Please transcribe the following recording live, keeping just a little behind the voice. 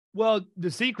Well, the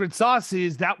secret sauce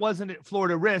is that wasn't at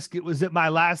Florida Risk. It was at my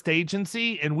last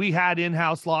agency, and we had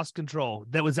in-house loss control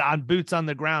that was on boots on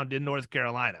the ground in North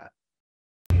Carolina.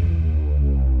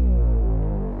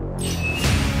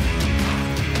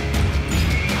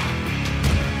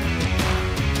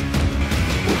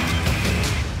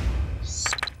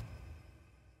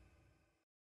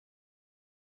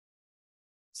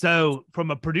 So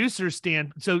from a producer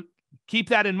standpoint, so keep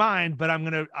that in mind, but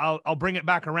I'll bring it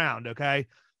back around. Okay.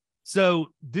 So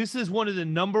this is one of the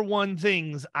number one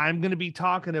things I'm going to be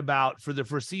talking about for the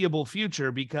foreseeable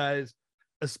future, because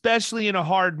especially in a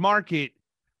hard market,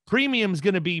 premium's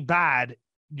going to be bad.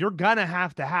 You're going to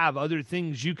have other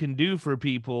things you can do for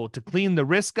people to clean the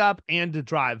risk up and to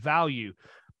drive value.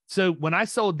 So when I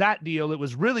sold that deal, it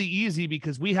was really easy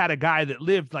because we had a guy that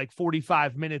lived like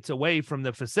 45 minutes away from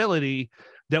the facility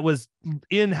that was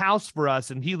in-house for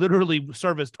us. And he literally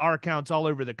serviced our accounts all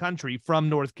over the country from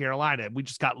North Carolina. We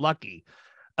just got lucky.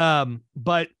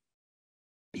 But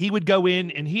he would go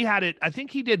in and he had it. I think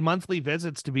he did monthly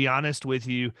visits, to be honest with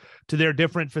you, to their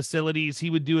different facilities. He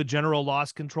would do a general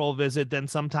loss control visit. Then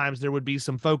sometimes there would be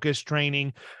some focus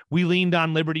training. We leaned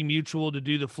on Liberty Mutual to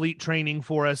do the fleet training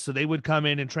for us. So they would come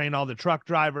in and train all the truck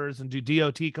drivers and do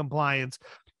DOT compliance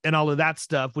and all of that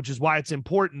stuff, which is why it's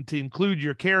important to include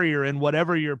your carrier in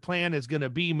whatever your plan is going to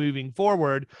be moving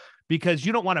forward, because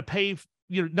you don't want to pay,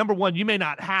 number one, you may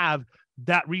not have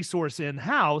that resource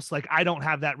in-house. Like I don't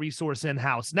have that resource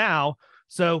in-house now.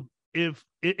 So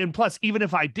and plus, even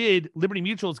if I did, Liberty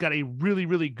Mutual's got a really,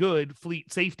 really good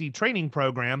fleet safety training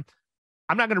program.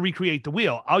 I'm not going to recreate the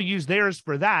wheel. I'll use theirs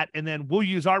for that. And then we'll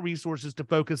use our resources to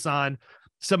focus on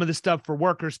some of the stuff for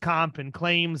workers' comp and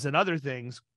claims and other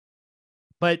things.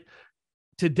 But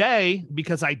today,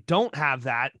 because I don't have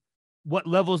that, what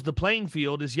levels the playing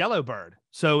field is Yellowbird.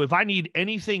 So if I need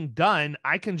anything done,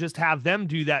 I can just have them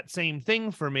do that same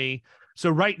thing for me. So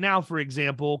right now, for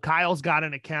example, Kyle's got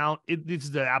an account. This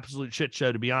is an absolute shit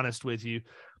show, to be honest with you.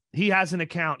 He has an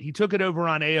account. He took it over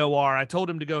on AOR. I told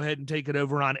him to go ahead and take it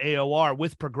over on AOR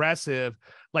with Progressive,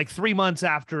 like 3 months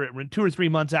after it, 2 or 3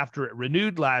 months after it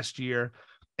renewed last year.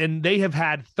 And they have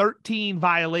had 13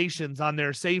 violations on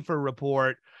their SAFER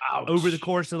report over the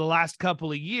course of the last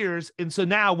couple of years. And so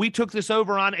now we took this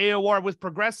over on AOR with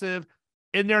Progressive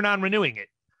and they're non-renewing it.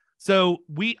 So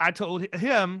I told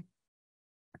him,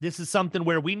 this is something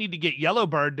where we need to get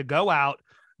Yellowbird to go out,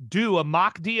 do a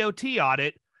mock DOT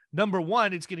audit. Number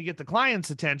one, it's going to get the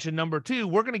client's attention. Number two,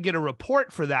 we're going to get a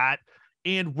report for that.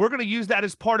 And we're going to use that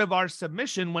as part of our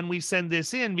submission when we send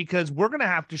this in, because we're going to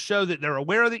have to show that they're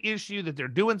aware of the issue, that they're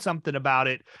doing something about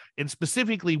it, and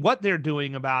specifically what they're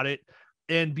doing about it,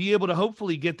 and be able to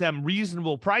hopefully get them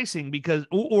reasonable pricing, because,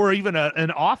 or even an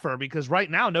offer, because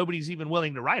right now nobody's even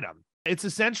willing to write them. It's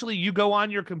essentially you go on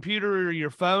your computer or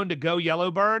your phone to go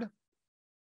Yellowbird.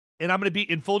 And I'm going to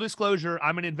be in full disclosure.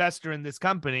 I'm an investor in this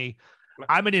company.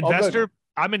 I'm an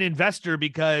investor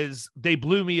because they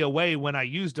blew me away when I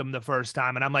used them the first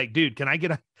time. And I'm like, dude, can I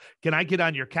get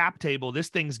on your cap table? This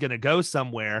thing's going to go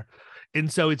somewhere. And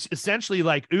so it's essentially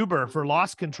like Uber for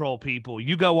loss control people.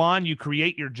 You go on, you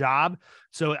create your job.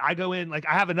 So I go in, like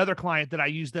I have another client that I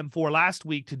used them for last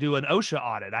week to do an OSHA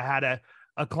audit. I had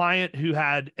a client who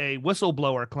had a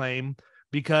whistleblower claim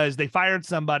because they fired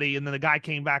somebody. And then the guy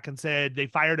came back and said they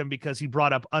fired him because he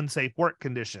brought up unsafe work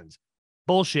conditions.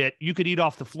 Bullshit. You could eat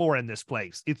off the floor in this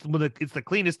place. It's the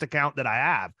cleanest account that I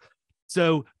have.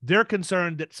 So they're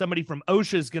concerned that somebody from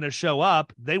OSHA is going to show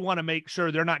up. They want to make sure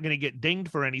they're not going to get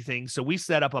dinged for anything. So we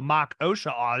set up a mock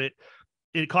OSHA audit.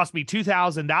 It cost me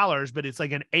 $2,000, but it's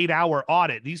like an 8-hour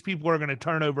audit. These people are going to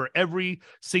turn over every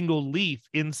single leaf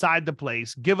inside the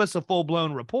place, give us a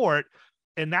full-blown report.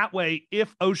 And that way,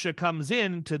 if OSHA comes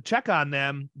in to check on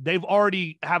them, they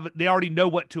already know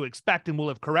what to expect and will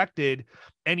have corrected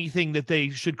anything that they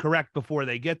should correct before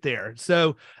they get there.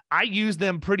 So I use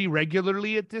them pretty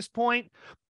regularly at this point.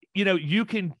 You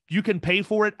can pay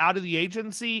for it out of the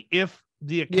agency if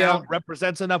the account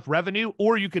represents enough revenue,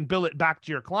 or you can bill it back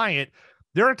to your client.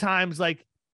 There are times like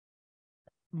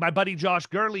my buddy Josh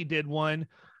Gurley did one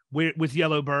with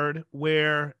Yellowbird,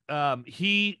 where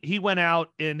he went out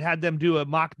and had them do a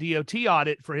mock DOT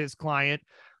audit for his client.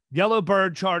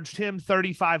 Yellowbird charged him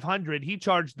 $3,500. He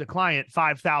charged the client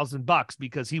 $5,000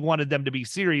 because he wanted them to be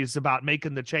serious about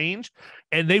making the change,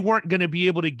 and they weren't going to be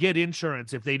able to get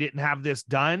insurance if they didn't have this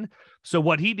done. So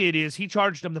what he did is he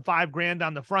charged them the $5,000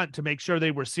 on the front to make sure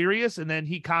they were serious, and then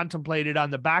he contemplated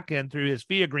on the back end through his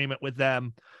fee agreement with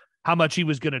them how much he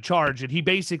was going to charge. And he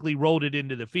basically rolled it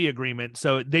into the fee agreement.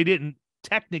 So they didn't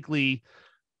technically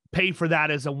pay for that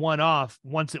as a one-off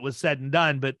once it was said and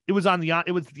done, but it was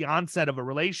the onset of a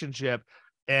relationship.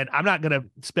 And I'm not going to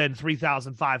spend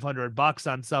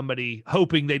 $3,500 on somebody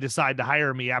hoping they decide to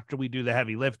hire me after we do the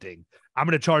heavy lifting. I'm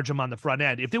going to charge them on the front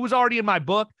end. If it was already in my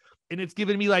book and it's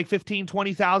giving me like 15,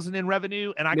 20,000 in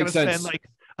revenue and I got to spend like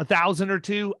 1,000 or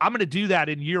two, I'm going to do that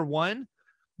in year one,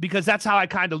 because that's how I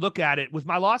kind of look at it. With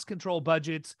my loss control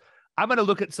budgets, I'm going to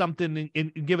look at something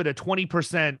and give it a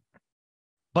 20%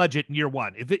 budget in year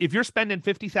one. If you're spending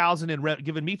 50,000 and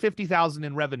giving me 50,000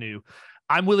 in revenue,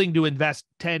 I'm willing to invest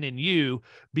 10 in you,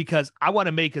 because I want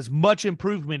to make as much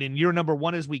improvement in year number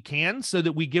one as we can, so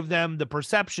that we give them the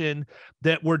perception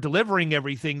that we're delivering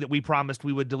everything that we promised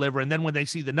we would deliver. And then when they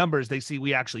see the numbers, they see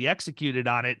we actually executed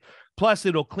on it. Plus,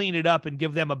 it'll clean it up and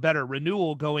give them a better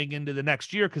renewal going into the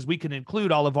next year, because we can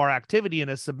include all of our activity in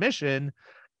a submission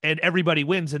and everybody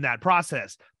wins in that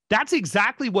process. That's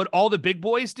exactly what all the big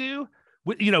boys do.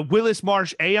 You know, Willis,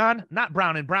 Marsh, Aon, not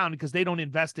Brown and Brown, because they don't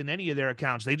invest in any of their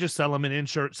accounts. They just sell them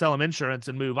insurance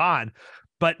and move on.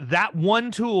 But that one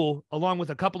tool, along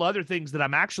with a couple other things that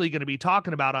I'm actually going to be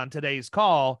talking about on today's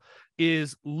call,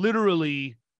 is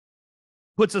literally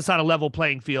puts us on a level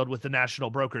playing field with the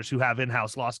national brokers who have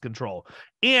in-house loss control,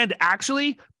 and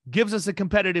actually gives us a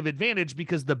competitive advantage,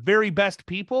 because the very best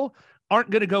people aren't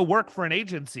going to go work for an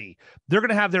agency. They're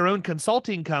going to have their own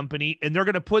consulting company, and they're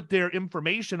going to put their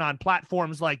information on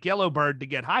platforms like Yellowbird to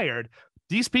get hired.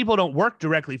 These people don't work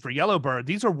directly for Yellowbird.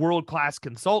 These are world-class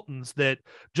consultants that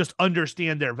just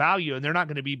understand their value, and they're not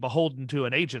going to be beholden to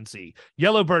an agency.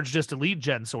 Yellowbird's just a lead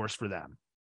gen source for them.